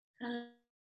I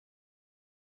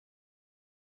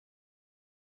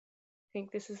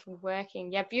think this is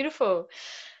working. Yeah, beautiful.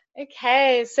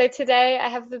 Okay, so today I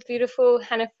have the beautiful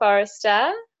Hannah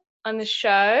Forrester on the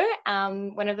show.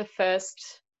 One of the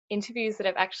first interviews that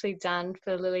I've actually done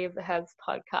for the Lily of the Herbs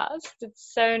podcast.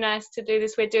 It's so nice to do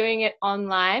this. We're doing it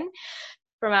online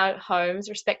from our homes,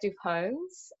 respective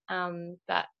homes,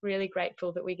 but really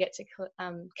grateful that we get to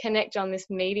connect on this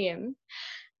medium.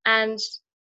 And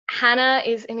Hannah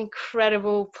is an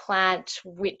incredible plant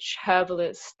witch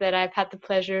herbalist that I've had the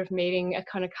pleasure of meeting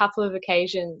on a couple of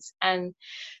occasions. And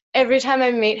every time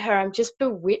I meet her, I'm just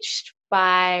bewitched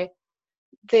by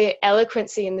the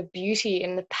eloquency and the beauty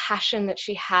and the passion that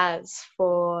she has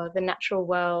for the natural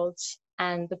world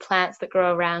and the plants that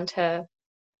grow around her,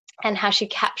 and how she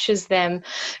captures them.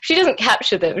 She doesn't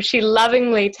capture them, she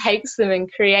lovingly takes them and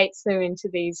creates them into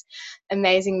these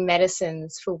amazing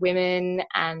medicines for women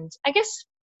and I guess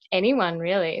anyone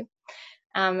really.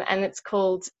 And it's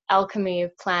called Alchemy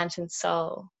of Plant and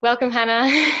Soul. Welcome, Hannah.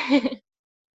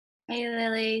 Hey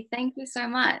Lily, thank you so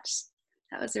much.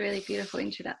 That was a really beautiful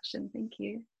introduction. Thank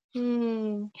you.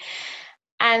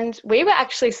 And we were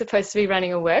actually supposed to be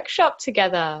running a workshop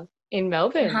together in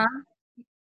Melbourne. Uh-huh.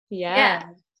 Yeah.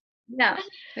 Yeah,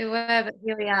 we were, but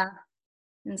here we are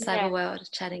in Yeah. cyber world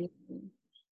chatting.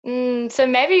 So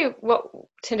maybe what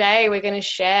today we're going to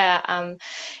share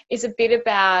is a bit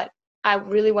about, I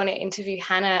really want to interview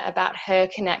Hannah about her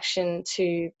connection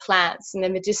to plants and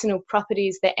their medicinal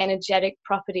properties, their energetic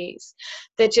properties,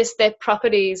 their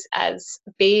properties as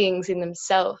beings in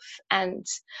themselves, and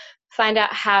find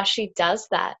out how she does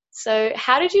that. So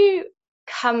how did you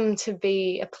come to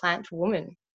be a plant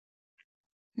woman?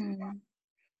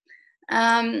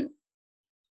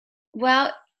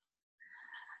 Well,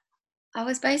 I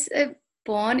was basically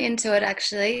born into it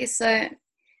actually. So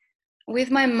with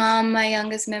my mum, my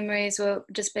youngest memories were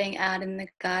just being out in the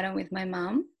garden with my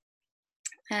mum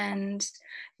and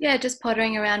just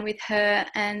pottering around with her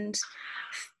and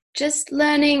just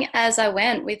learning as I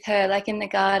went with her. Like in the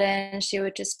garden, she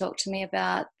would just talk to me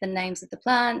about the names of the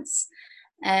plants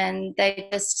and they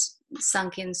just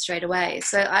sunk in straight away.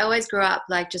 So I always grew up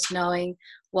like just knowing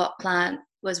what plant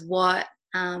was what,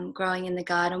 growing in the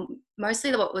garden,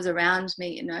 mostly what was around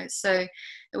me, So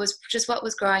it was just what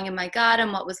was growing in my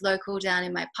garden, what was local down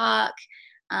in my park,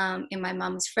 in my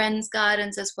mum's friends'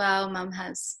 gardens as well. Mum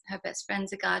has her best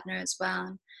friend's a gardener as well.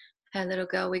 And her little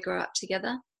girl, we grew up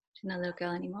together. She's not a little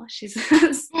girl anymore. She's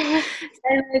the same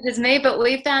age as me, but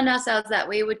we found ourselves that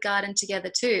we would garden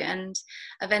together too. And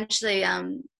eventually,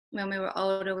 when we were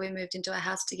older, we moved into a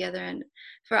house together. And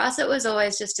for us, it was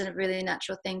always just a really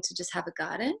natural thing to just have a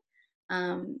garden.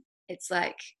 It's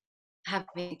like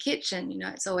having a kitchen,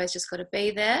 it's always just got to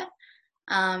be there.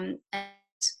 And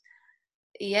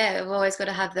we've always got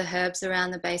to have the herbs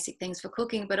around, the basic things for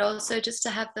cooking, but also just to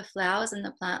have the flowers and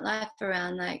the plant life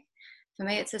around. Like for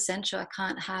me, it's essential. I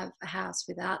can't have a house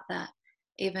without that.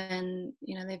 Even,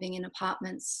 living in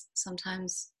apartments,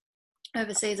 sometimes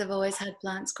overseas, I've always had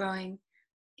plants growing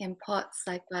in pots,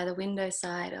 like by the window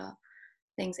side or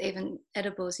things, even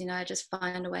edibles, I just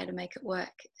find a way to make it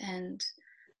work. And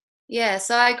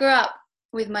so I grew up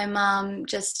with my mum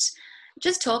just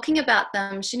talking about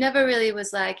them. She never really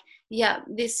was like, yeah,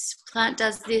 this plant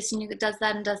does this and it does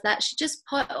that and does that. She just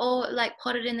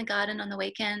potted in the garden on the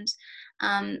weekend.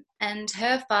 And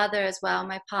her father as well,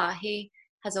 my pa, he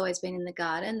has always been in the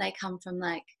garden. They come from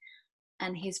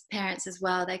and his parents as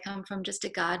well, they come from just a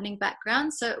gardening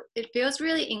background. So it feels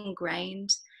really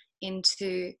ingrained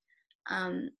into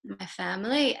my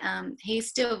family. He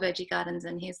still veggie gardens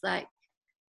and he's like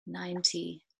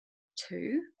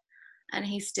 92 and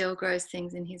he still grows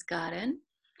things in his garden,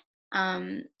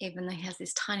 even though he has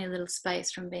this tiny little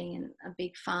space from being in a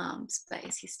big farm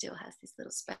space. He still has this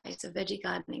little space of veggie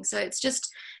gardening. So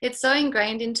it's so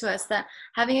ingrained into us that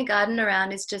having a garden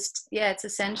around is just, it's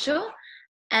essential.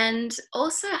 And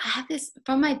also I have this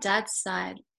from my dad's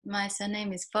side. My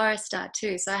surname is Forrester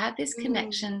too, so I have this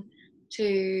connection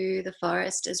to the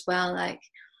forest as well, like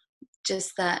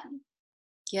just that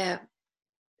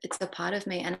it's a part of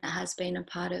me and it has been a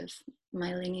part of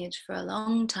my lineage for a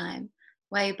long time,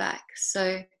 way back.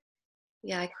 So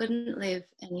I couldn't live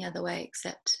any other way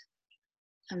except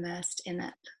immersed in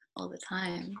it all the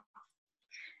time.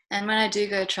 And when I do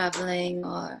go traveling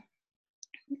or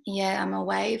I'm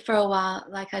away for a while,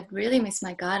 like I'd really miss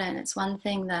my garden. It's one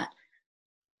thing that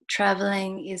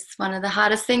traveling is one of the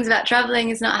hardest things about traveling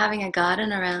is not having a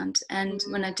garden around. And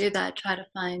when I do that, I try to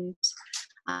find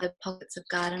other pockets of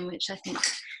garden, which I think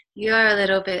you're a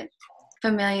little bit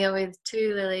familiar with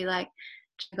too, Lily, like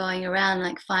going around,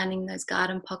 like finding those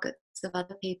garden pockets of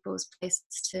other people's places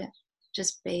to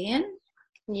just be in.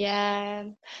 Yeah,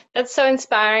 that's so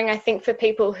inspiring. I think for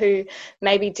people who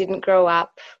maybe didn't grow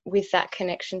up with that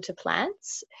connection to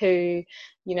plants, who,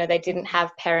 you know, they didn't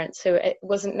have parents who, it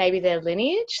wasn't maybe their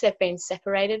lineage, they've been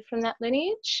separated from that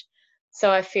lineage. So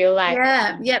I feel like,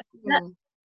 Yeah. mm,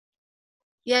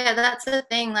 Yeah, that's the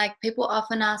thing. Like, people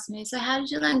often ask me, so how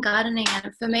did you learn gardening?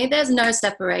 And for me, there's no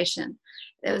separation.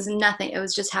 There was nothing. It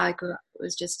was just how I grew up. It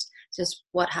was just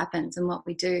what happens and what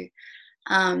we do.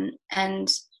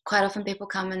 And quite often people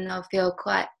come and they'll feel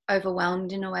quite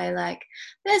overwhelmed in a way, like,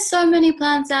 there's so many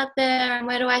plants out there, and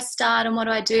where do I start and what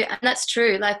do I do? And that's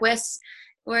true. Like,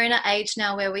 we're in an age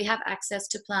now where we have access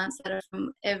to plants that are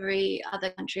from every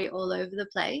other country all over the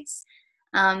place.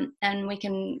 And we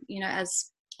can, you know,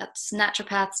 as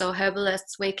naturopaths or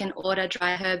herbalists, we can order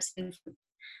dry herbs in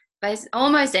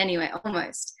almost anywhere,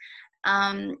 almost.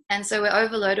 And so we're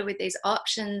overloaded with these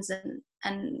options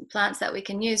and plants that we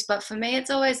can use. But for me, it's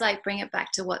always like, bring it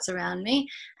back to what's around me,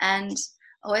 and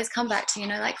always come back to, you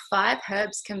know, like 5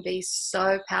 herbs can be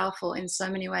so powerful in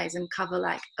so many ways and cover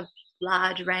like a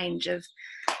large range of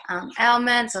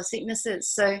ailments or sicknesses.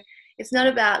 So it's not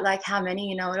about like how many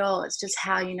you know at all. It's just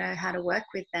how you know how to work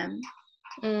with them.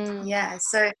 Yeah.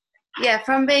 So yeah,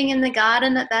 from being in the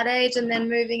garden at that age and then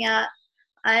moving out,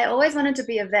 I always wanted to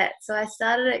be a vet. So I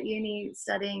started at uni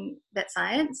studying vet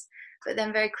science, but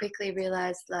then very quickly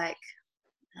realized like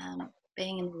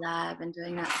being in the lab and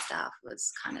doing that stuff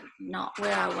was kind of not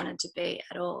where I wanted to be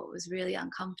at all. It was really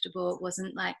uncomfortable. It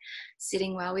wasn't like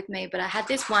sitting well with me. But I had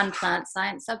this one plant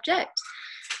science subject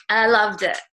and I loved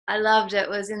it. I loved it. It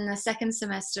was in the second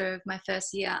semester of my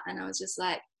first year, and I was just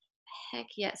like, heck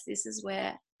yes, this is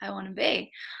where I want to be.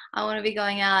 I want to be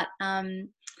going out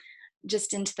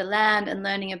just into the land and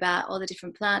learning about all the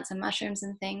different plants and mushrooms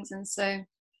and things. And so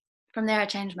from there I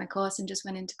changed my course and just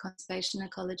went into conservation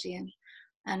ecology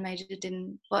and majored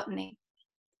in botany.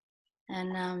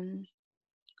 And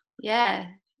yeah,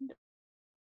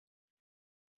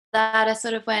 that I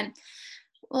sort of went,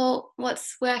 well,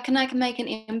 where can I make an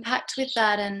impact with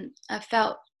that? And I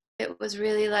felt it was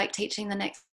really like teaching the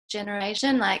next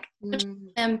generation, like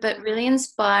them, but really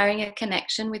inspiring a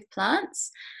connection with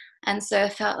plants. And so I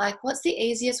felt like, what's the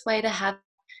easiest way to have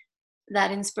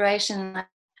that inspiration? Like,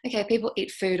 okay, people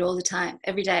eat food all the time,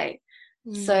 every day.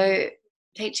 So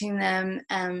teaching them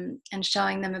and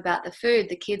showing them about the food,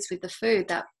 the kids with the food,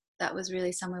 that was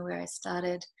really somewhere where I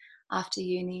started after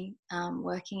uni,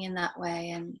 working in that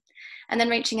way, and then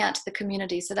reaching out to the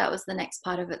community. So that was the next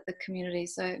part of it, the community.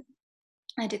 So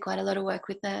I did quite a lot of work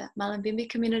with the Mullumbimby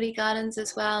community gardens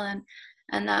as well,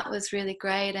 and that was really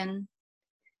great. And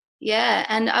yeah,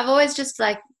 and I've always just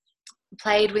like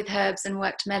played with herbs and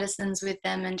worked medicines with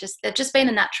them, and they've just been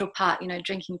a natural part, you know,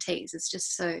 drinking teas. It's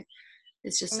just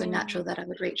so natural that I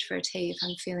would reach for a tea if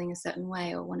I'm feeling a certain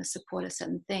way or want to support a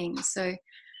certain thing. So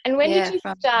and when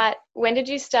did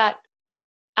you start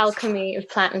Alchemy of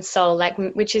Plant and Soul, like,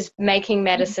 which is making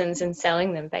medicines and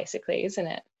selling them basically, isn't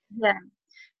it?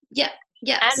 Yeah.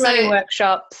 And So running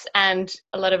workshops and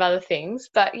a lot of other things.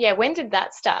 But yeah, when did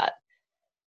that start?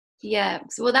 yeah,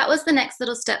 so, well, that was the next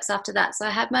little steps after that. So I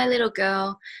had my little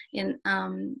girl in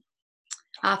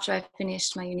after I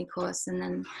finished my uni course, and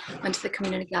then went to the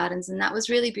community gardens, and that was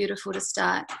really beautiful to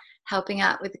start helping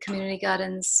out with the community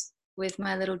gardens with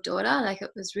my little daughter. Like, it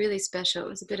was really special. It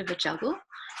was a bit of a juggle,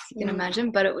 you can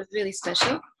imagine, but it was really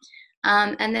special.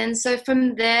 And then so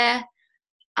from there,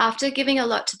 after giving a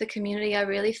lot to the community, I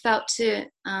really felt to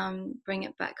bring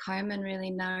it back home and really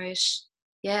nourish,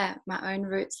 my own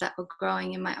roots that were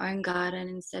growing in my own garden,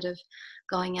 instead of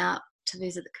going out to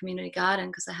visit the community garden,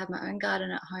 because I have my own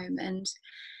garden at home. And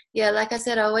yeah, like I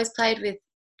said, I always played with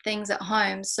things at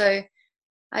home. So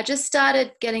I just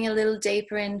started getting a little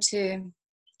deeper into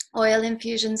oil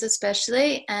infusions,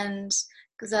 especially, and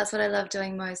because that's what I love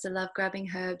doing most. I love grabbing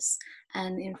herbs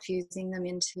and infusing them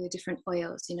into different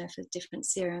oils, you know, for different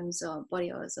serums or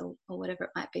body oils or whatever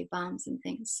it might be, balms and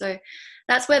things. So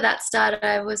that's where that started.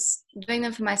 I was doing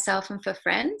them for myself and for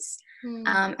friends.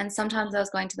 And sometimes I was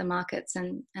going to the markets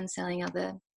and selling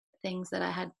other things that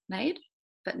I had made,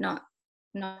 but not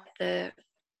the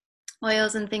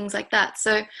oils and things like that.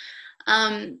 So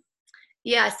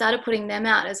I started putting them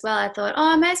out as well. I thought,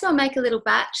 I may as well make a little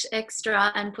batch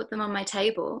extra and put them on my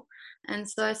table. And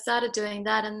so I started doing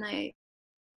that, and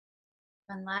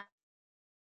like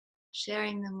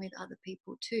sharing them with other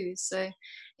people too. So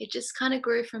it just kind of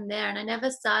grew from there. And I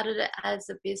never started it as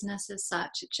a business as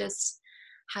such. It just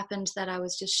happened that I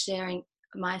was just sharing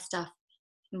my stuff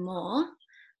more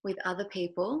with other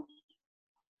people.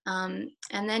 And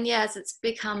then, as it's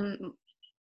become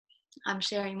I'm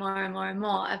sharing more and more and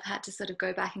more, I've had to sort of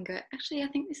go back and go, actually, I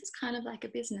think this is kind of like a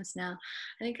business now.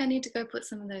 I think I need to go put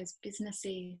some of those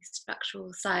businessy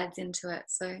structural sides into it.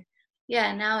 So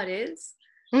yeah, now it is.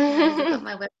 I've got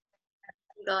my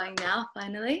website going now,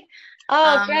 finally.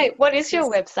 Oh, great. What is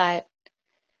your Just website?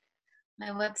 my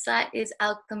website is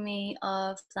alchemy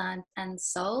of plant and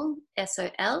soul,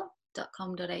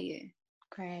 sol.com.au.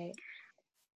 Great.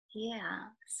 Yeah.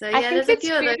 So I yeah, think there's a it's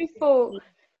few of those. beautiful.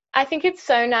 I think it's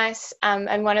so nice.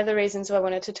 And one of the reasons why I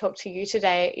wanted to talk to you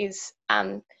today is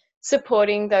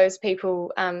supporting those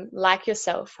people like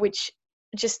yourself, which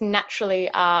just naturally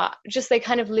are just they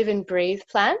kind of live and breathe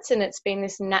plants, and it's been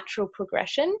this natural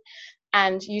progression.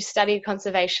 And you studied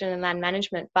conservation and land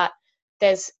management, but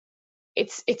there's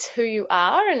it's who you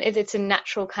are, and it's a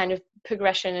natural kind of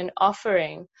progression and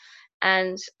offering.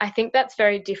 And I think that's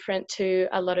very different to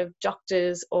a lot of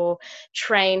doctors or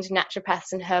trained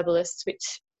naturopaths and herbalists,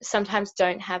 which sometimes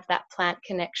don't have that plant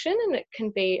connection, and it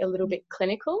can be a little bit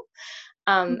clinical.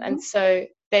 Mm-hmm. And so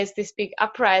there's this big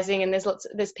uprising, and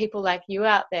there's people like you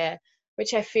out there,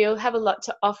 which I feel have a lot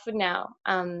to offer now,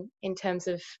 in terms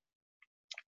of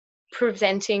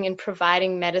presenting and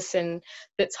providing medicine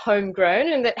that's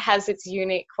homegrown and that has its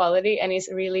unique quality and is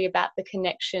really about the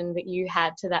connection that you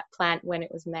had to that plant when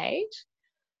it was made.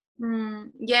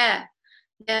 Yeah,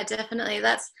 yeah, definitely.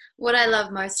 That's what I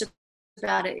love most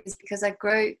about it, is because I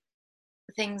grow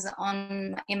things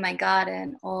on in my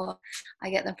garden, or I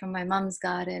get them from my mum's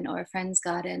garden or a friend's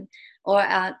garden, or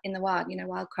out in the wild,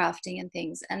 wild crafting and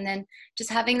things. And then just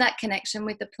having that connection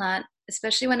with the plant,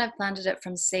 especially when I've planted it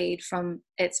from seed from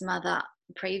its mother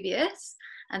previous,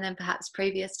 and then perhaps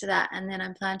previous to that, and then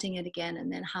I'm planting it again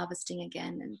and then harvesting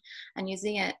again, and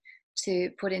using it to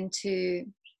put into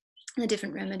the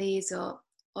different remedies or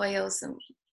oils and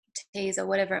teas or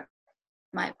whatever it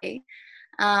might be.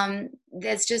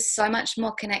 There's just so much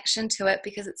more connection to it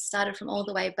because it started from all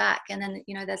the way back. And then,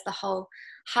 there's the whole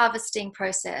harvesting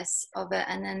process of it,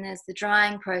 and then there's the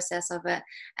drying process of it.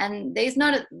 And these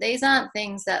aren't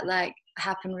things that like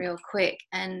happen real quick,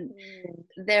 and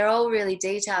they're all really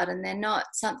detailed, and they're not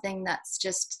something that's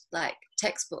just like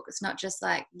textbook. It's not just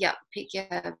like, yep, pick your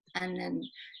herb and then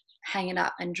hang it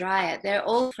up and dry it. They're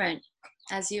all different,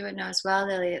 as you would know as well,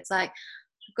 Lily. It's like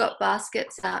we've got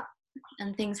baskets out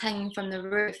and things hanging from the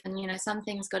roof, and some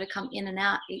things got to come in and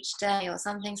out each day, or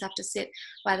some things have to sit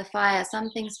by the fire. Some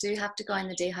things do have to go in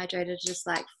the dehydrator to just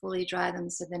like fully dry them,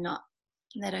 so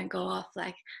they don't go off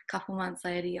like a couple months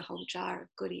later, your whole jar of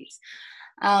goodies.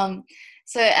 And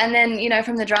then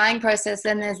from the drying process,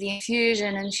 then there's the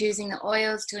infusion and choosing the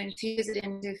oils to infuse it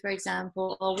into, for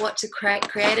example, or what to create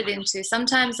it into.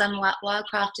 Sometimes I'm wild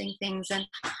crafting things and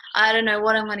I don't know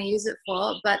what I'm going to use it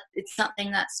for, but it's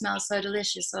something that smells so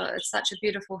delicious, or it's such a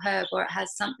beautiful herb, or it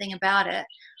has something about it.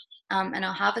 And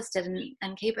I'll harvest it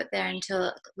and keep it there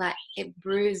until like it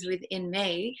brews within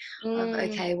me of,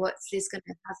 okay, what's this going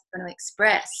to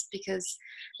express? Because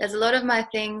there's a lot of my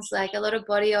things, like a lot of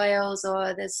body oils,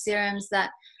 or there's serums that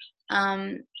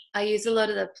I use a lot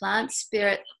of the plant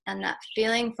spirit and that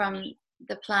feeling from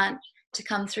the plant to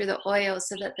come through the oil,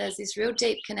 so that there's this real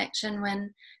deep connection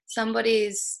when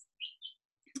somebody's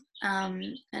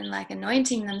and like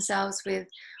anointing themselves with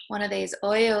one of these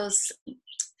oils,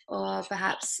 or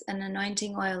perhaps an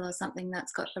anointing oil or something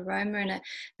that's got aroma in it.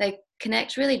 They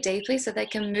connect really deeply, so they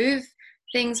can move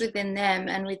things within them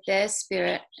and with their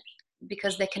spirit,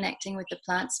 because they're connecting with the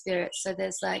plant spirit. So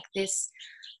there's like this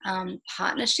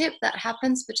partnership that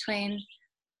happens between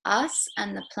us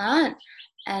and the plant,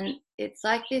 and it's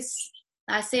like this,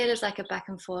 I see it as like a back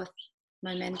and forth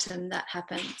momentum that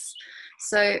happens.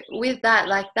 So with that,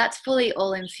 like that's fully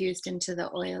all infused into the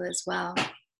oil as well.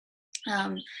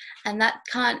 And that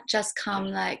can't just come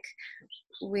like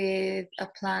with a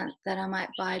plant that I might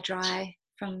buy dry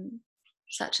from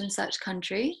such and such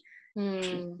country.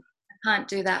 I can't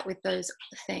do that with those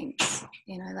things,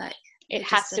 like it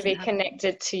has to be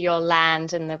connected to your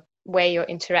land and the way you're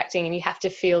interacting, and you have to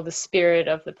feel the spirit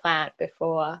of the plant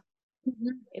before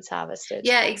it's harvested.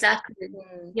 Yeah, exactly.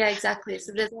 Yeah, exactly.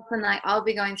 So there's often like I'll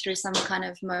be going through some kind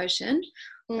of motion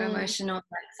or emotional,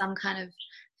 like some kind of,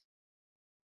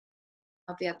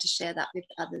 I'll be able to share that with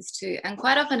others too. And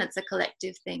quite often it's a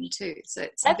collective thing too. So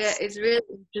it's really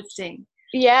interesting.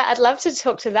 Yeah, I'd love to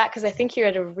talk to that, because I think you're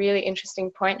at a really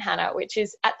interesting point, Hannah, which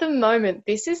is at the moment,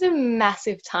 this is a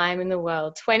massive time in the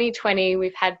world. 2020,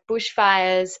 we've had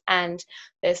bushfires, and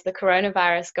there's the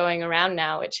coronavirus going around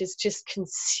now, which is just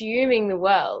consuming the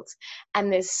world.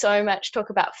 And there's so much talk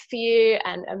about fear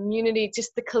and immunity,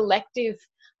 just the collective.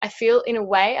 I feel in a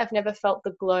way I've never felt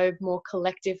the globe more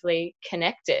collectively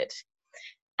connected.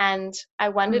 And I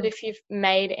wondered if you've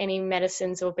made any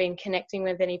medicines or been connecting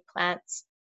with any plants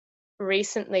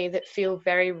recently that feel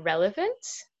very relevant,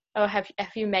 or have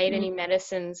you made any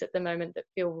medicines at the moment that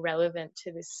feel relevant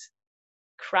to this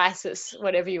crisis,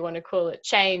 whatever you want to call it,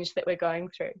 change that we're going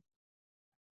through?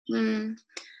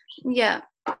 Yeah,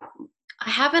 I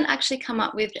haven't actually come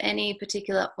up with any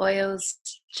particular oils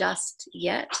just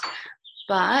yet,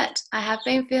 but I have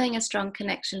been feeling a strong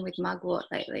connection with mugwort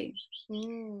lately.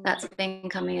 That's been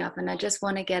coming up, and I just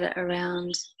want to get it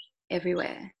around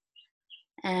everywhere.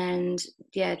 And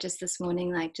yeah, just this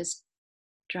morning, like just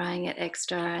drying it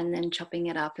extra and then chopping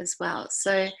it up as well.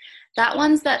 So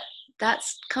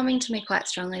that's coming to me quite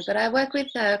strongly, but I work with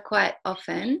her quite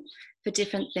often for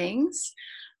different things,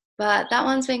 but that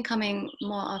one's been coming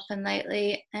more often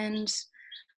lately. And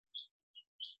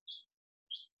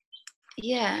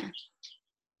yeah,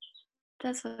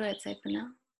 that's what I'd say for now.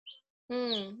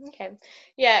 Okay.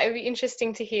 Yeah, it would be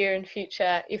interesting to hear in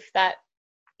future if that,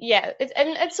 yeah,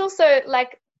 and it's also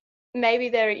like maybe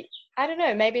I don't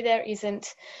know, maybe there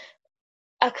isn't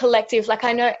a collective, like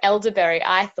I know elderberry,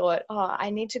 I thought, oh, I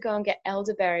need to go and get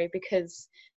elderberry because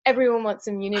everyone wants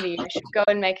immunity. I should go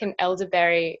and make an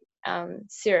elderberry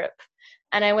syrup.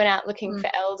 And I went out looking for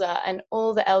elder, and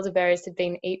all the elderberries had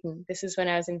been eaten. This is when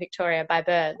I was in Victoria, by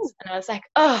birds. And I was like,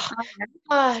 oh,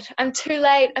 God, I'm too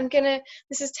late.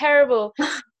 This is terrible.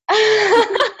 Because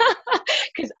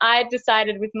I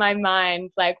decided with my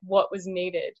mind, like, what was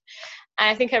needed. And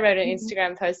I think I wrote an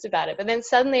Instagram post about it. But then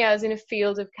suddenly I was in a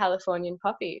field of Californian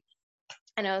poppy.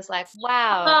 And I was like,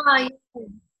 wow.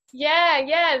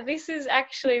 Yeah, this is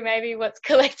actually maybe what's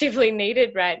collectively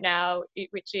needed right now,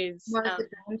 which is more of the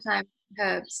downtime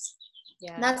herbs.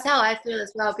 Yeah. And that's how I feel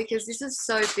as well, because this is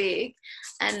so big,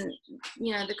 and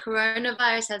you know the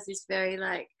coronavirus has this very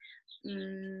like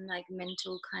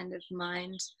mental kind of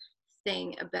mind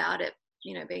thing about it,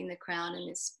 you know, being the crown and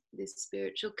this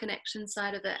spiritual connection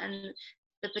side of it, and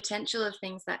the potential of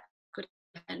things that could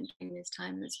happen during this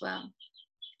time as well.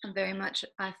 And very much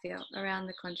I feel around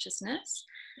the consciousness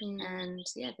and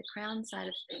the crown side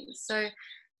of things. So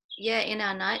yeah, in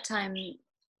our nighttime,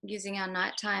 using our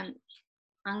nighttime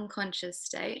unconscious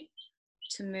state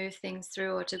to move things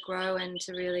through or to grow and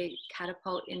to really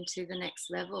catapult into the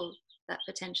next level that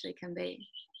potentially can be.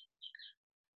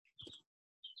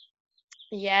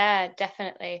 Yeah,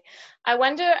 definitely. I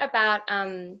wonder about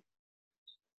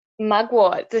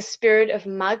mugwort, the spirit of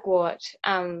mugwort,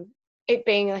 it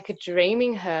being like a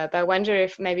dreaming herb. I wonder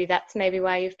if maybe that's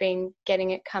why you've been getting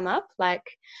it come up, like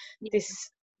this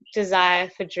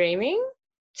desire for dreaming,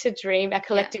 to dream, a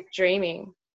collective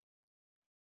dreaming.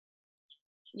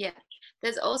 Yeah.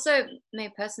 There's also, me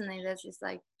personally, there's this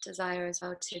like desire as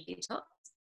well to detox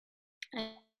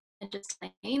and just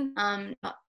clean,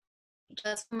 not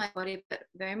just for my body, but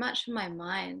very much for my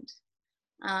mind.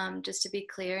 Just to be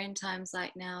clear in times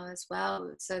like now as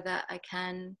well, so that I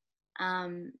can,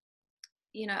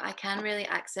 I can really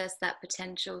access that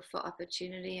potential for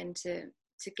opportunity and to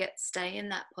stay in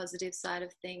that positive side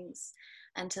of things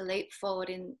and to leap forward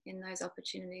in those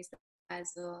opportunities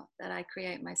that I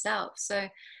create myself. So,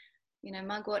 you know,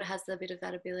 mugwort has a bit of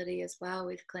that ability as well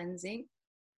with cleansing,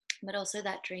 but also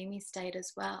that dreamy state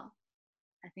as well.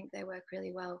 I think they work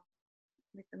really well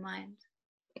with the mind.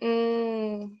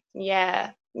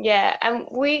 Yeah. And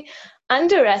we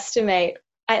underestimate,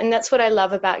 and that's what I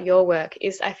love about your work,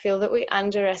 is I feel that we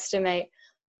underestimate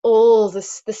all the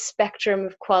spectrum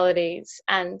of qualities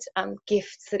and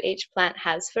gifts that each plant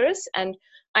has for us. And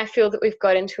I feel that we've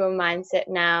got into a mindset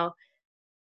now,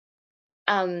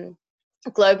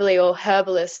 globally, or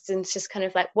herbalists, and it's just kind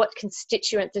of like, what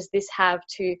constituent does this have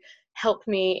to help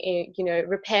me, you know,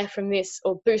 repair from this,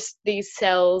 or boost these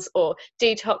cells, or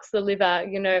detox the liver?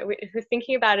 You know, we're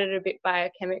thinking about it a bit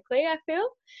biochemically, I feel,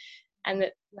 and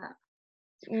that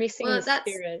missing the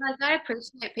spirit. Like, I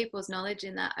appreciate people's knowledge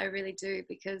in that. I really do,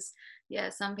 because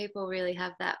some people really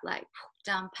have that like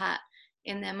down pat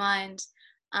in their mind,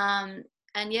 and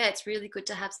it's really good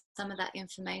to have some of that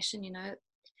information. You know,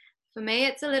 for me,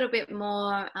 it's a little bit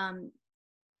more,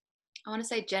 I want to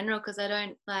say general, because I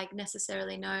don't like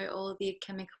necessarily know all the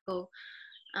chemical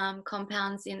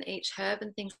compounds in each herb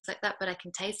and things like that, but I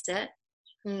can taste it,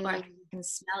 or I can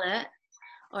smell it,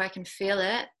 or I can feel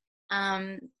it.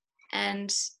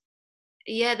 And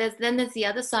there's the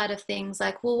other side of things,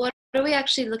 like, well, what are we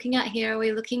actually looking at here? Are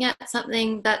we looking at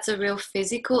something that's a real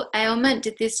physical ailment?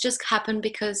 Did this just happen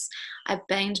because I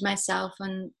banged myself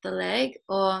on the leg?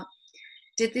 Or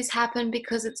did this happen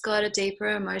because it's got a deeper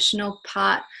emotional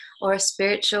part or a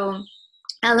spiritual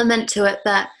element to it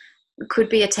that could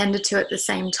be attended to at the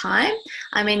same time.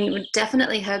 I mean,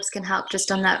 definitely herbs can help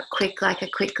just on that quick, like I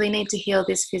quickly need to heal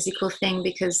this physical thing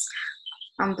because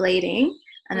I'm bleeding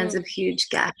and there's a huge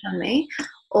gash on me.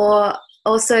 Or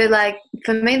also, like,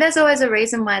 for me, there's always a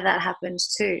reason why that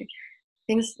happens too.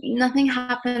 Nothing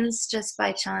happens just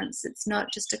by chance. It's not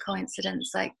just a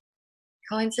coincidence. Like,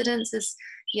 coincidences,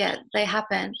 yeah, they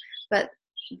happen, but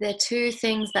they're two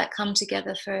things that come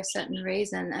together for a certain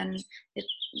reason. And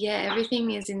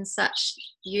everything is in such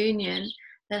union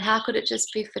that how could it just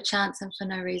be for chance and for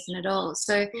no reason at all?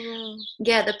 So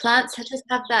the plants just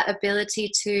have that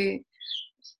ability to,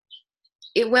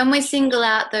 when we single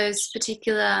out those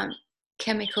particular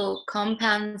chemical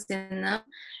compounds in them,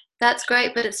 that's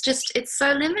great, but it's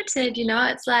so limited,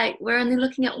 it's like we're only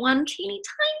looking at one teeny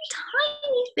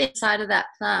tiny bit inside of that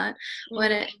plant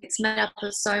when it's made up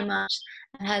of so much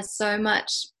and has so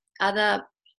much other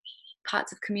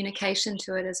parts of communication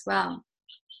to it as well.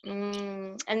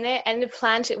 And the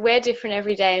plant, we're different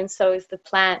every day, and so is the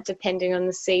plant, depending on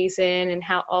the season and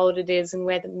how old it is and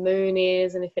where the moon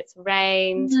is and if it's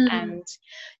rained. And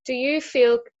do you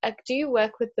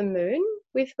work with the moon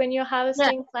when you're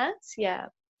harvesting plants? Yeah.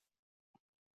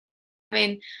 I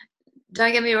mean,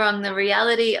 don't get me wrong, the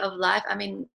reality of life, I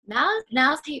mean,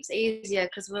 now's heaps easier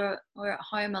because we're at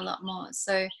home a lot more.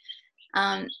 So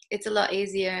it's a lot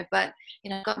easier, but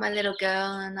I've got my little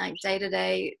girl and like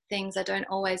day-to-day things I don't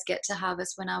always get to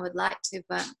harvest when I would like to,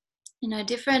 but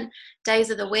different days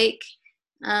of the week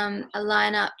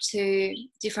align up to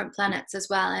different planets as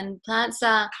well, and plants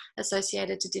are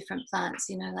associated to different plants,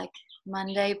 like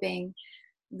Monday being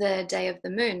the day of the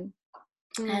moon,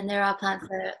 and there are plants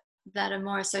that are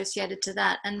more associated to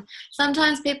that, and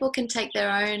sometimes people can take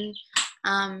their own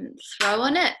throw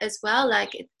on it as well. Like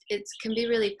it can be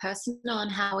really personal on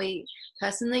how we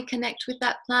personally connect with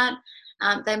that plant.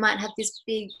 They might have this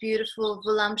big, beautiful,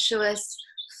 voluptuous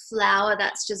flower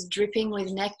that's just dripping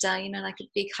with nectar, like a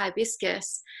big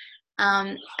hibiscus.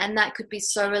 And that could be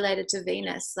so related to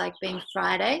Venus, like being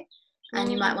Friday.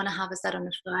 And you might want to harvest that on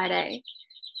a Friday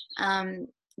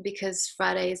because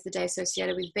Friday is the day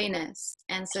associated with Venus.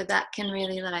 And so that can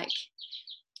really like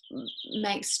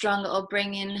make stronger or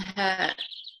bring in her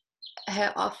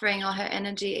offering or her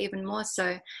energy even more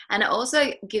so. And it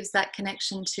also gives that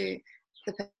connection to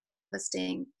the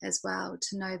manifesting as well,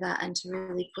 to know that and to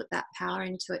really put that power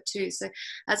into it too. So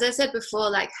as I said before,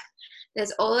 like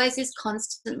there's always this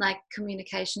constant like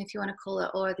communication, if you want to call it,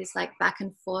 or this like back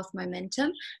and forth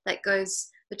momentum that goes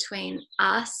between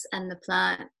us and the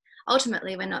plant.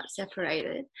 Ultimately we're not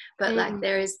separated, but like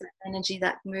there is the energy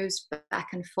that moves back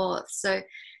and forth. So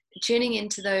tuning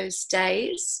into those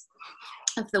days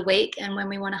of the week and when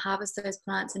we want to harvest those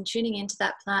plants and tuning into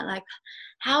that plant, like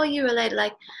how are you related?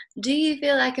 Like, do you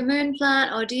feel like a moon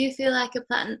plant, or do you feel like a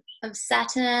plant of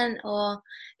Saturn, or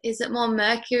is it more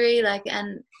Mercury? Like,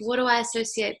 and what do I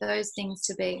associate those things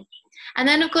to be? And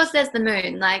then of course there's the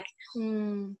moon, like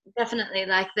definitely,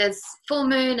 like there's full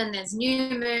moon and there's new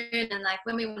moon, and like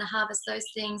when we want to harvest those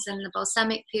things and the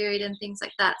balsamic period and things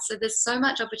like that. So there's so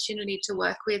much opportunity to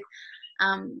work with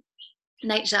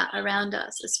nature around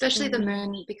us, especially the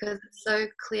moon, because it's so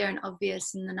clear and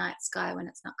obvious in the night sky when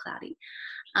it's not cloudy.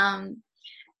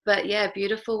 But yeah,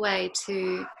 beautiful way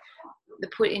to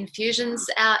put infusions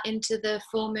out into the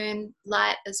full moon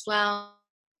light as well.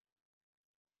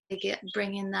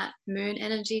 Bring in that moon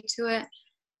energy to it.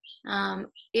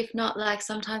 If not, like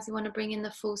sometimes you want to bring in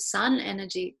the full sun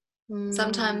energy.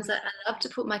 Sometimes I love to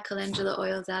put my calendula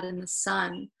oils out in the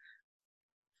sun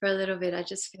for a little bit. I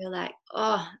just feel like,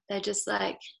 they just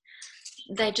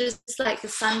like the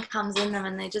sun comes in them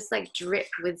and they just like drip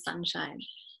with sunshine.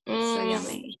 It's so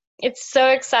yummy. It's so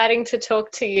exciting to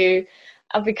talk to you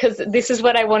because this is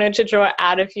what I wanted to draw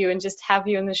out of you and just have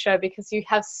you on the show, because you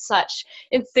have such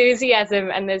enthusiasm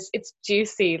and it's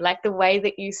juicy, like the way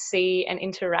that you see and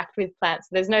interact with plants.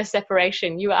 There's no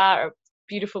separation. You are a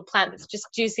beautiful plant that's just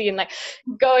juicy and like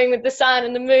going with the sun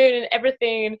and the moon and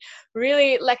everything, and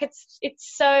really like it's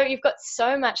so, you've got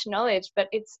so much knowledge, but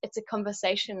it's a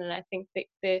conversation. And I think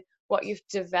that what you've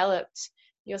developed,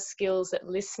 your skills at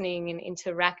listening and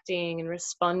interacting and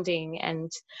responding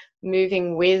and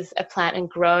moving with a plant and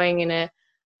growing in a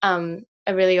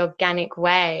really organic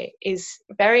way is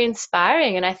very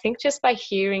inspiring. And I think just by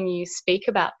hearing you speak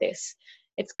about this,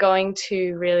 it's going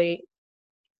to really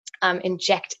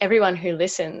inject everyone who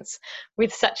listens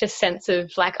with such a sense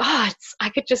of like, I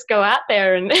could just go out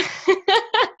there and that's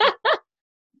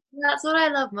what I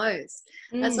love most.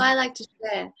 That's why I like to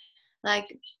share. Like,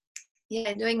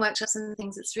 doing workshops and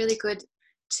things, it's really good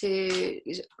to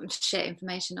share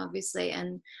information, obviously,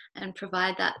 and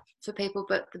provide that for people.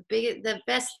 But the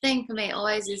best thing for me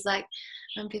always is like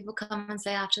when people come and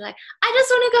say after, like, I just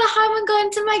want to go home and go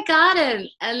into my garden,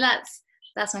 and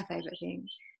that's my favorite thing.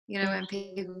 You know, when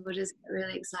people just get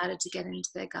really excited to get into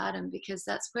their garden, because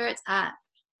that's where it's at.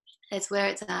 It's where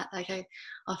it's at. Like I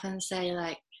often say,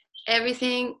 like,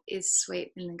 everything is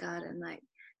sweet in the garden. Like,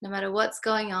 no matter what's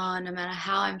going on, no matter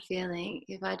how I'm feeling,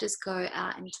 if I just go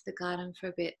out into the garden for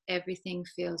a bit, everything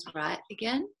feels right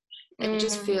again. It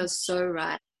just feels so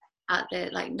right out there.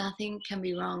 Like nothing can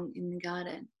be wrong in the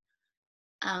garden.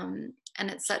 And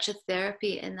it's such a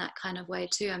therapy in that kind of way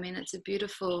too. I mean, it's a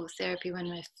beautiful therapy when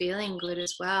we're feeling good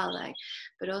as well. Like,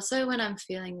 but also when I'm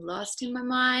feeling lost in my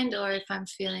mind, or if I'm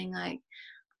feeling like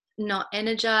not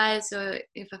energized, or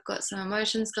if I've got some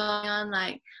emotions going on,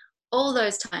 like all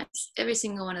those times, every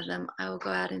single one of them, I will go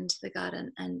out into the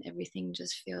garden and everything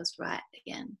just feels right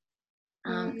again.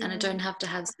 And I don't have to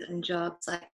have certain jobs.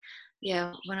 Like,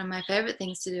 yeah, one of my favorite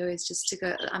things to do is just to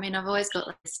go. I mean, I've always got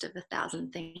a list of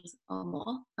 1,000 things or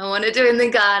more I want to do in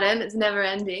the garden. It's never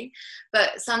ending.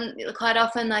 But quite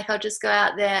often, like, I'll just go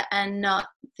out there and not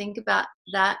think about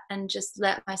that and just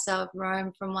let myself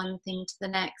roam from one thing to the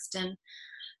next. And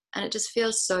it just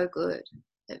feels so good.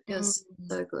 It feels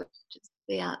so good just to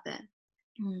be out there.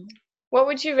 What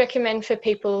would you recommend for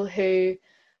people who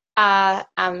are,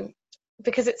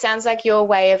 because it sounds like your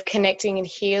way of connecting and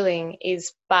healing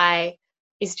is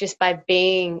just by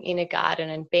being in a garden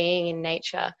and being in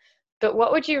nature. But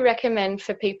what would you recommend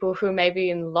for people who may be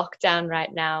in lockdown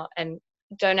right now and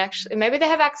don't actually, maybe they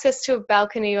have access to a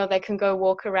balcony or they can go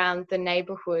walk around the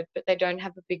neighborhood, but they don't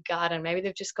have a big garden. Maybe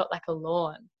they've just got like a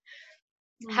lawn.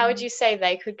 How would you say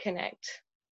they could connect?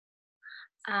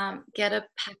 Get a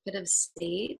packet of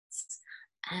seeds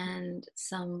and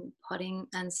some potting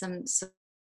and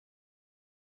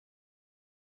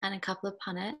and a couple of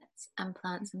punnets and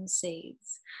plant some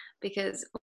seeds, because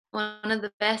one of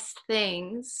the best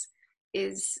things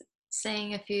is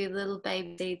seeing a few little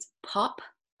baby seeds pop.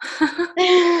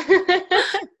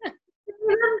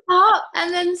 Pop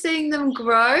and then seeing them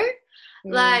grow.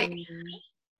 Like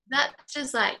that's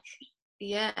just like,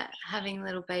 yeah, having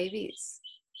little babies.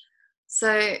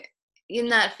 So in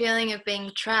that feeling of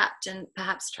being trapped, and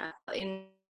perhaps trapped in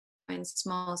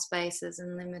small spaces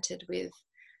and limited with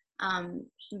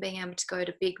being able to go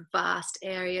to big vast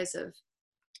areas of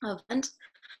land,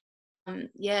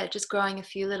 yeah, just growing a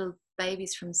few little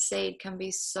babies from seed can be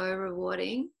so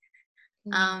rewarding.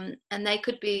 And they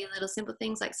could be little simple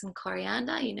things like some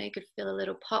coriander. You know, you could fill a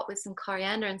little pot with some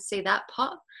coriander and see that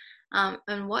pop.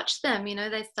 And watch them. You know,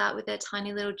 they start with their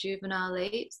tiny little juvenile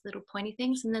leaves, little pointy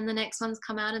things, and then the next ones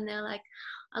come out and they're like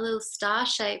a little star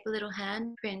shape, a little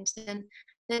handprint, and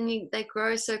then they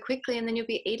grow so quickly, and then you'll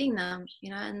be eating them, you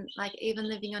know. And like even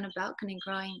living on a balcony,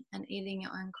 growing and eating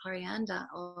your own coriander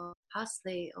or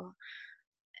parsley or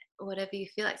whatever you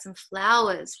feel like. Some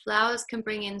flowers can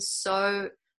bring in so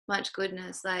much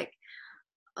goodness. Like,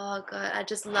 oh god, I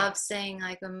just love seeing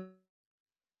like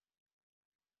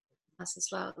as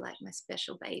well, like my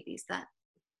special babies that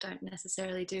don't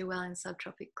necessarily do well in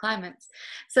subtropic climates.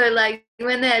 So like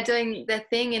when they're doing their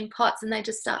thing in pots and they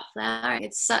just start flowering,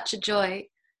 it's such a joy.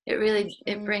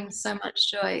 It brings so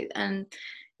much joy. And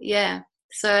yeah,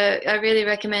 so I really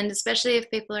recommend, especially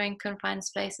if people are in confined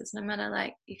spaces, no matter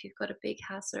like if you've got a big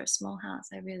house or a small house,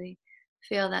 I really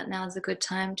feel that now is a good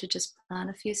time to just plant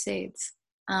a few seeds.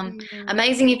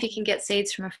 Amazing if you can get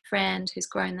seeds from a friend who's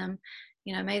grown them.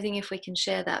 You know, amazing if we can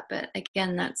share that, but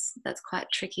again, that's quite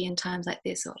tricky in times like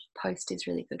this. Or post is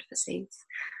really good for seeds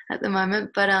at the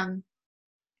moment, but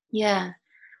yeah,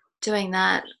 doing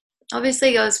that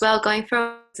obviously goes well. Going for a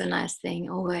walk is a nice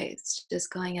thing, always just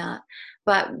going out,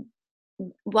 but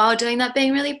while doing that,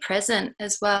 being really present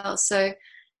as well. So,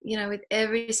 you know, with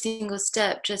every single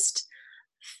step, just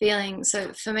feeling.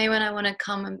 So for me, when I want to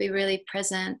come and be really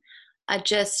present, I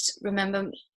just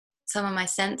remember some of my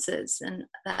senses, and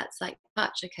that's like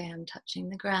touch. Okay, I'm touching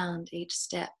the ground each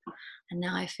step, and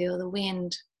now I feel the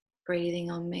wind breathing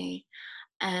on me,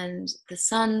 and the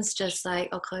sun's just like,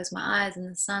 I'll close my eyes and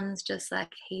the sun's just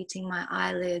like heating my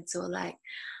eyelids or like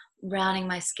browning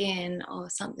my skin or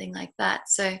something like that.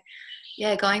 So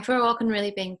yeah, going for a walk and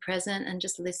really being present and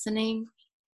just listening.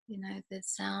 You know,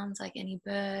 there's sounds like any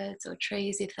birds or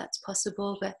trees if that's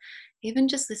possible, but even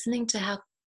just listening to how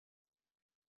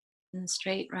in the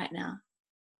street right now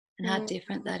and how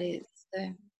different that is.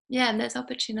 So yeah, and there's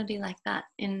opportunity like that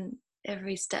in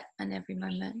every step and every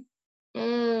moment.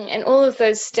 And all of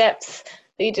those steps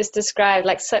that you just described,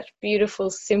 like such beautiful,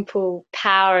 simple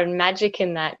power and magic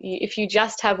in that. If you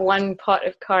just have one pot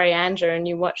of coriander and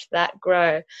you watch that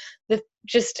grow,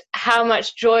 just how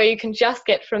much joy you can just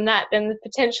get from that, then the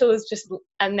potential is just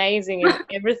amazing and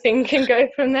everything can go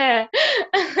from there.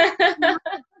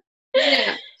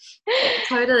 Yeah,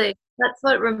 totally. That's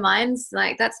what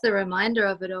that's the reminder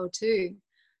of it all too.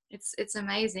 It's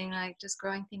amazing, like just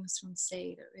growing things from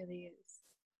seed. It really is.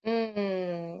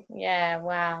 Yeah,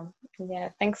 wow. Yeah,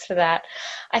 thanks for that.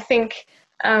 I think,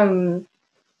 yeah,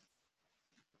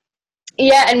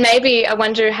 and maybe I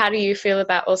wonder, how do you feel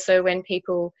about also when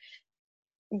people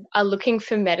are looking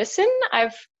for medicine? I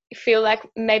feel like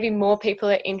maybe more people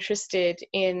are interested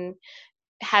in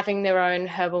having their own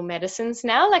herbal medicines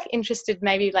now, like interested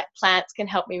maybe like plants can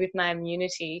help me with my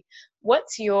immunity.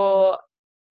 What's your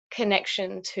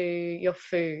connection to your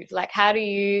food? Like, how do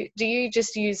you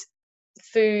just use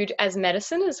food as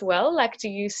medicine as well? Like, do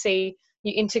you see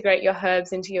you integrate your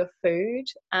herbs into your food?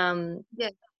 Yeah,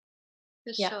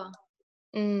 for Yeah. sure.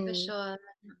 For Mm, sure.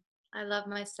 I love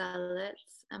my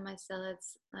salads, and my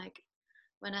salads, like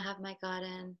when I have my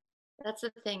garden, that's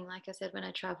the thing. Like I said, when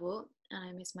I travel and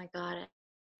I miss my garden,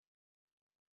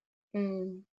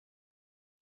 mm,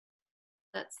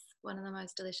 that's one of the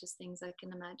most delicious things I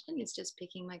can imagine is just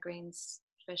picking my greens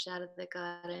fresh out of the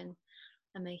garden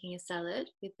and making a salad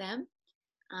with them.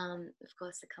 Of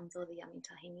course, it comes all the yummy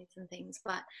tahinis and things,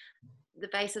 but the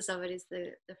basis of it is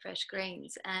the fresh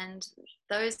greens, and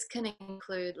those can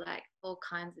include like all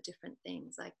kinds of different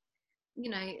things. Like, you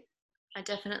know, I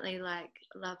definitely like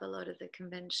love a lot of the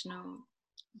conventional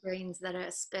greens that are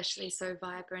especially so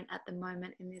vibrant at the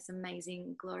moment in this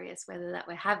amazing, glorious weather that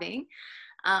we're having.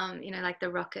 You know, like the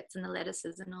rockets and the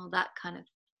lettuces and all that kind of.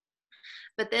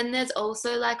 But then there's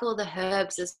also like all the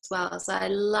herbs as well. So I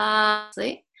love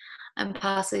parsley, and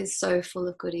parsley is so full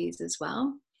of goodies as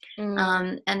well.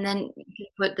 mm, And then you can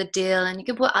put the dill, and you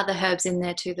can put other herbs in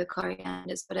there too, the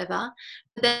corianders, whatever.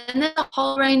 But then there's a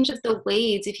whole range of the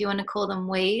weeds, if you want to call them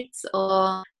weeds,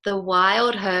 or the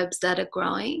wild herbs that are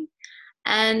growing.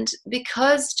 And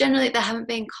because generally they haven't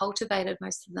been cultivated,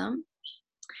 most of them,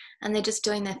 and they're just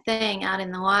doing their thing out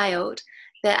in the wild,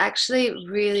 they're actually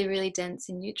really, really dense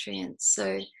in nutrients.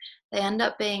 So they end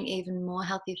up being even more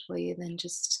healthy for you than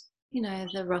just, you know,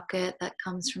 the rocket that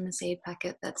comes from a seed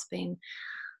packet that's been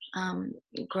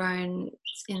grown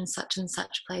in such and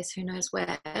such place, who knows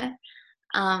where.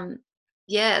 Um,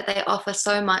 yeah, they offer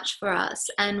so much for us.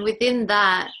 And within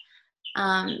that,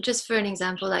 just for an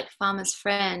example, like Farmer's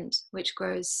Friend, which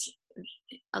grows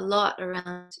a lot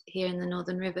around here in the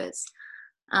Northern Rivers,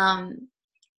 um,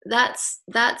 that's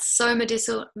so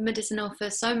medicinal for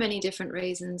so many different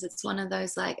reasons. It's one of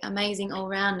those like amazing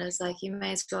all-rounders. Like you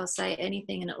may as well say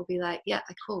anything and it will be like, yeah,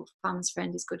 cool, Farmer's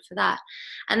Friend is good for that.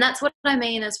 And that's what I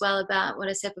mean as well about what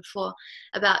I said before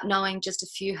about knowing just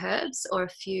a few herbs or a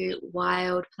few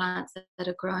wild plants that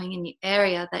are growing in your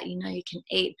area that you know you can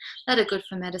eat, that are good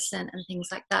for medicine and things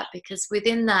like that, because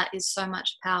within that is so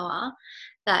much power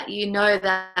that you know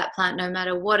that, that plant, no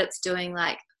matter what it's doing,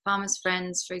 like Farmer's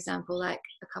Friends, for example, like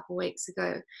a couple weeks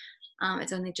ago,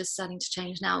 it's only just starting to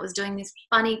change now. It was doing this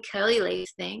funny curly leaf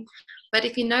thing. But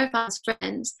if you know Farmer's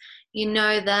Friends, you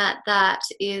know that that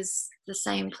is the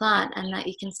same plant and that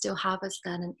you can still harvest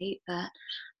that and eat that.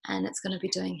 And it's going to be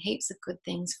doing heaps of good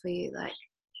things for you, like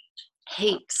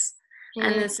heaps.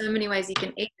 And mm. there's so many ways you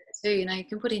can eat it too. You know, you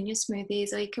can put it in your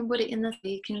smoothies, or you can put it in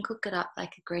you can cook it up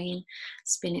like a green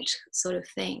spinach sort of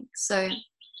thing. So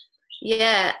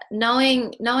yeah,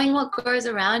 knowing what grows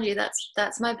around you,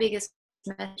 that's my biggest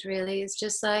message really, is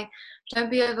just like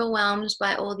don't be overwhelmed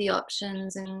by all the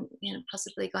options, and you know,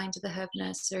 possibly going to the herb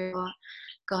nursery or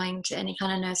going to any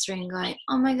kind of nursery and going,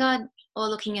 oh my god, or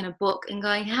looking in a book and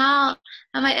going, how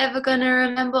am I ever going to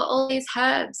remember all these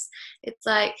herbs? It's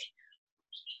like,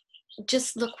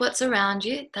 just look what's around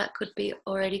you that could be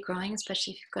already growing,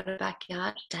 especially if you've got a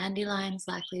backyard. Dandelion's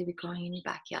likely to be growing in your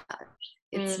backyard.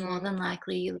 It's more Mm. than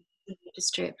likely you look at the nature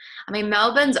strip. I mean,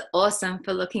 Melbourne's awesome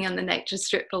for looking on the nature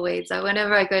strip for weeds. So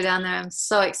whenever I go down there, I'm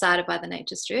so excited by the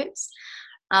nature strips.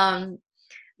 Um,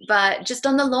 but just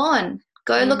on the lawn,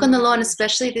 go look on the lawn, Mm.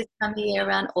 especially this time of year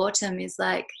around autumn, is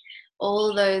like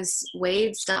all those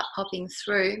weeds start popping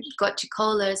through.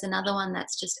 Gotchicola is another one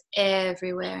that's just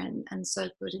everywhere and so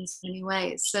good in so many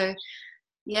ways. So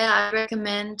yeah, I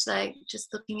recommend like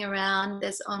just looking around.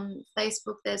 There's on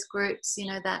Facebook, there's groups,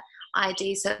 you know, that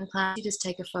ID certain plants. You just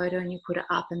take a photo and you put it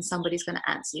up and somebody's going to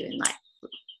answer you in like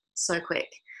so quick,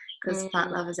 because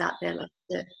plant Mm. lovers out there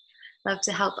love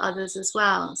to help others as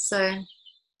well. So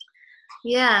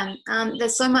yeah,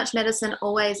 there's so much medicine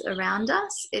always around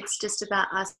us. It's just about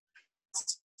us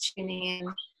tuning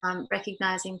in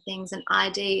recognizing things, and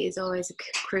ID is always a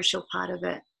crucial part of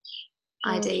it.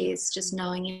 ID is just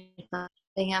knowing your plants,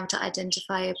 being able to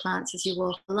identify your plants as you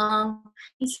walk along.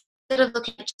 Instead of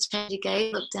looking at just change your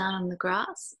gaze, look down on the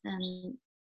grass, and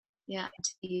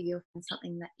you'll find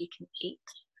something that you can eat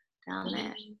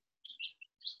down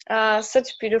there.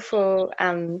 Such beautiful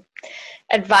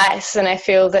advice, and I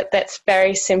feel that that's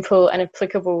very simple and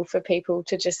applicable for people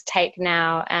to just take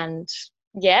now and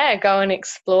go and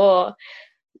explore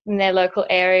in their local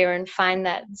area and find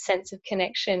that sense of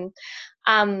connection.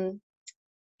 We'll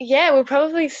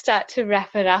probably start to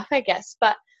wrap it up, I guess,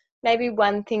 but maybe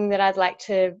one thing that I'd like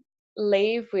to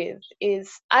leave with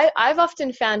is I've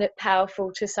often found it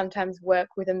powerful to sometimes work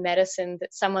with a medicine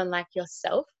that someone like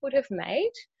yourself would have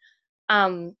made,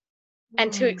 and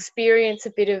to experience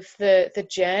a bit of the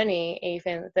journey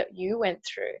even that you went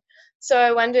through. So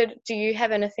I wondered, do you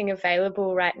have anything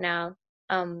available right now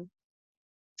on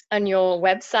your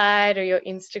website or your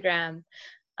Instagram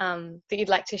that you'd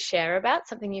like to share about,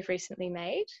 something you've recently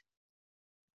made?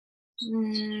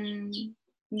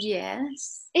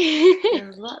 Yes.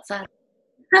 There's lots of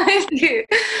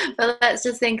but let's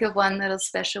just think of one little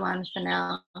special one for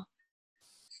now.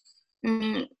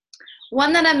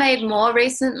 One that I made more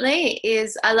recently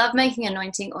is, I love making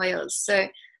anointing oils. So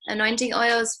anointing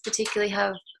oils particularly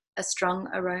have a strong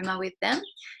aroma with them,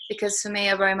 because for me,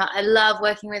 I love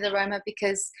working with aroma,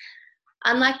 because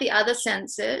unlike the other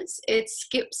senses, it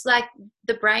skips, like,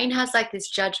 the brain has like this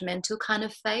judgmental kind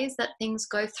of phase that things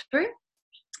go through.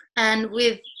 And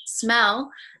with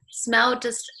smell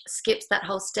just skips that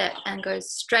whole step and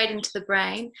goes straight into the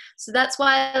brain. So that's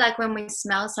why, like, when we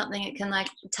smell something, it can like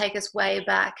take us way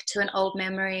back to an old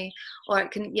memory, or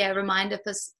it can remind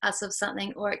us of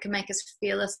something, or it can make us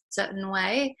feel a certain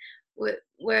way.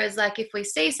 Whereas, like, if we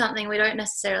see something, we don't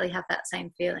necessarily have that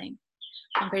same feeling.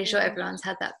 I'm pretty sure everyone's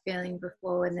had that feeling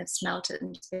before when they've smelt it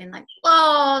and just been like,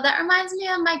 whoa, that reminds me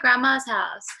of my grandma's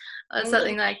house, or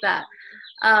something like that.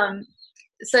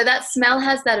 So that smell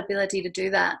has that ability to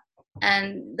do that.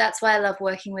 And that's why I love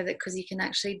working with it, because you can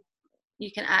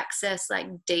access like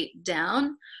deep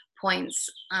down points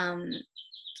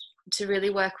to really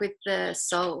work with the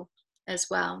soul as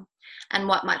well, and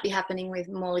what might be happening with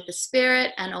the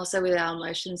spirit, and also with our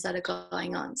emotions that are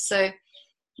going on. So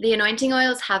the anointing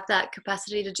oils have that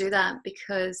capacity to do that,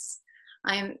 because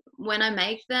when I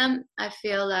make them, I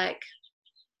feel like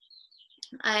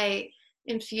I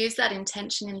infuse that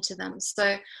intention into them.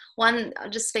 So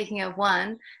just speaking of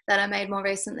one that I made more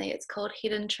recently, it's called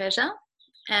Hidden Treasure.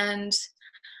 And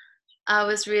I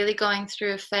was really going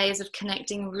through a phase of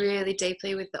connecting really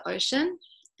deeply with the ocean,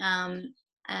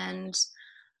 and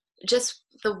just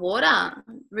the water,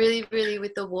 really, really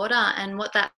with the water. And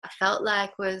what that felt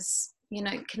like was,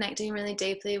 connecting really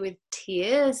deeply with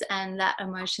tears, and that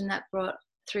emotion that brought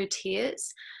through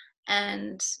tears,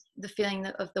 and the feeling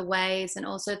of the waves, and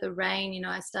also the rain.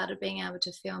 I started being able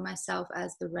to feel myself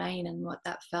as the rain, and what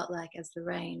that felt like as the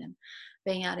rain, and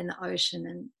being out in the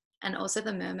ocean, and also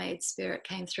the mermaid spirit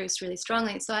came through really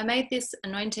strongly. So I made this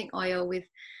anointing oil with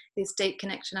this deep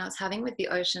connection I was having with the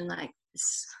ocean. Like,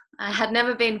 I had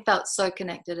never been felt so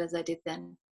connected as I did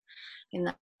then in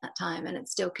that time, and it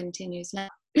still continues now.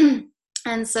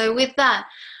 And so with that,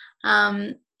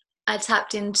 I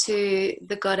tapped into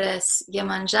the goddess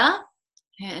Yemanja,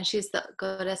 and she's the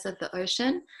goddess of the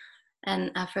ocean,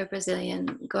 an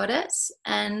Afro-Brazilian goddess.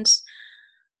 And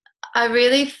I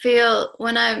really feel,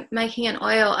 when I'm making an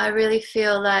oil, I really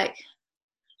feel like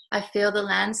I feel the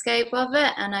landscape of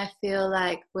it, and I feel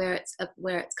like where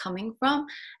it's coming from.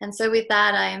 And so with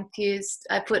that, I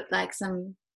put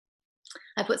some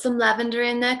lavender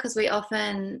in there, because we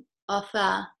often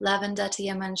offer lavender to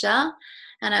Yemanja.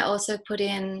 And I also put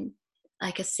in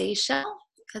like a seashell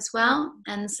as well,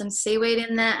 and some seaweed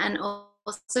in there, and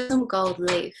also some gold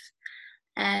leaf.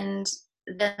 And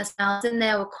the smells in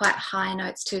there were quite high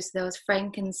notes too. So there was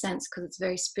frankincense, because it's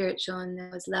very spiritual, and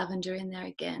there was lavender in there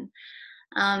again.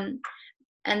 And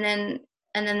then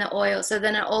the oil. So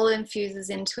then it all infuses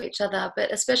into each other.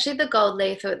 But especially the gold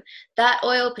leaf, that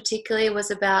oil particularly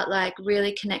was about like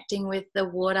really connecting with the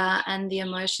water and the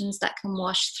emotions that can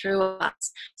wash through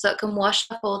us. So it can wash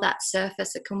off all that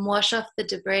surface. It can wash off the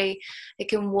debris. It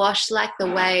can wash like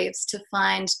the waves to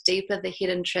find deeper the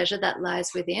hidden treasure that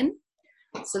lies within.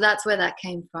 So that's where that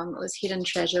came from. It was hidden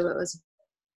treasure. It was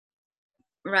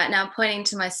right now pointing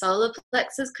to my solar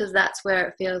plexus, because that's where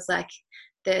it feels like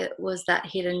there was that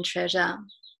hidden treasure,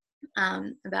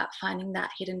 about finding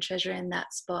that hidden treasure in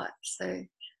that spot. So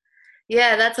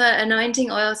that's what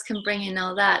anointing oils can bring in,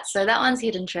 all that. So that one's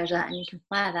Hidden Treasure, and you can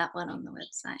find that one on the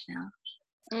website now.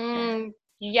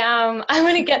 Yum. I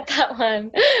want to get that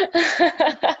one.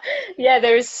 Yeah,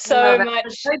 there is I so love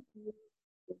much. it.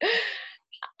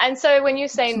 And so when you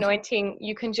say anointing,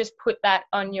 you can just put that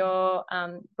on your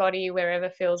body wherever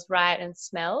feels right and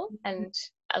smell and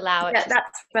allow it Yeah, to.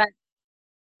 that's right.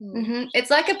 It's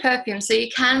like a perfume, so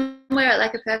you can wear it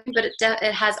like a perfume, but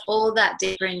it has all that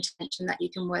deeper intention that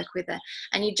you can work with it,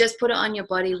 and you just put it on your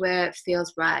body where it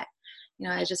feels right. You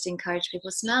know, I just encourage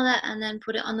people to smell it and then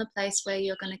put it on the place where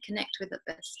you're going to connect with it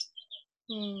best.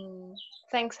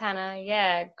 Thanks, Hannah.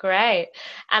 Yeah, great.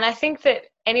 And I think that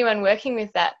anyone working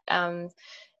with that,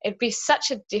 it'd be such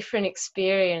a different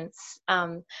experience,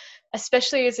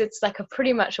 especially as it's like a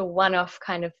pretty much a one-off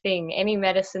kind of thing. Any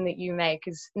medicine that you make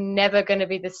is never going to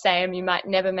be the same. You might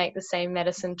never make the same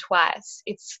medicine twice.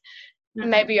 It's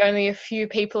maybe only a few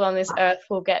people on this earth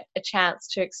will get a chance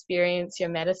to experience your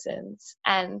medicines.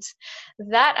 And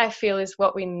that, I feel, is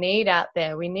what we need out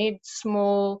there. We need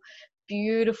small,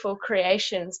 beautiful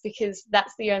creations, because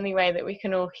that's the only way that we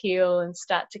can all heal and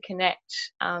start to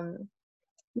connect.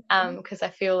 Because I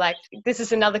feel like this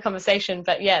is another conversation,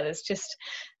 but yeah, there's just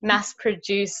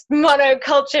mass-produced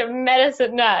monoculture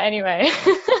medicine. No, anyway.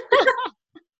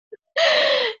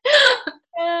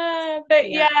 But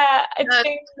yeah, it's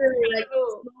been really like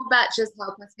cool. small batches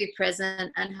help us be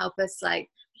present and help us like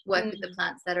work with the Mm.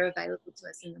 plants that are available to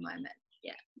us in the moment.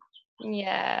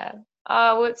 Yeah.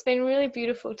 Oh, well, it's been really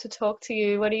beautiful to talk to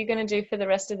you. What are you going to do for the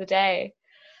rest of the day?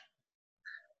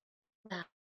 Now,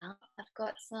 I've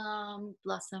got some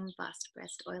blossom bust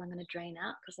breast oil I'm going to drain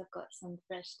out because I've got some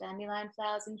fresh dandelion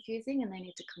flowers infusing and they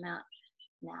need to come out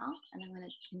now, and I'm going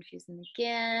to infuse them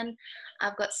again.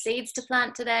 I've got seeds to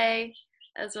plant today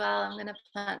as well. I'm going to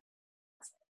plant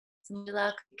some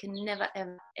calendula. You can never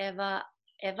ever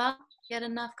get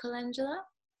enough calendula.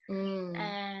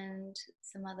 And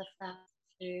some other flowers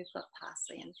too. We've got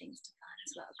parsley and things to plant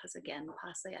as well, because again,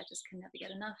 parsley I just can never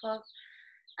get enough of.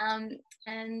 And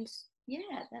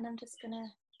yeah, then I'm just gonna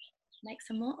make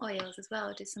some more oils as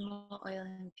well. Do some more oil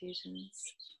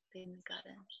infusions in the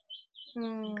garden.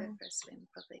 And go for a swim.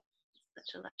 Probably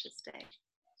such a luscious day.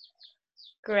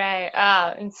 Great.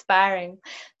 Inspiring.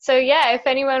 So yeah, if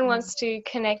anyone wants to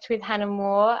connect with Hannah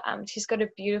Moore, she's got a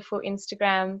beautiful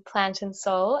Instagram, Plant and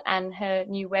Soul, and her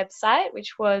new website,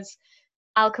 which was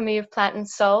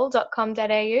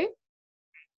alchemyofplantandsoul.com.au.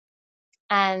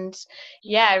 And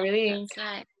yeah, really.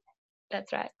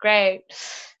 That's right. Great.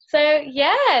 So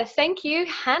yeah, thank you,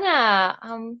 Hannah.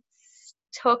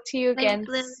 Talk to you again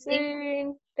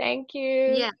soon. Thank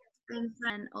you. Yeah, and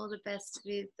all the best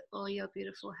with all your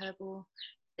beautiful herbal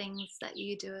things that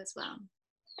you do as well.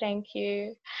 Thank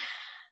you.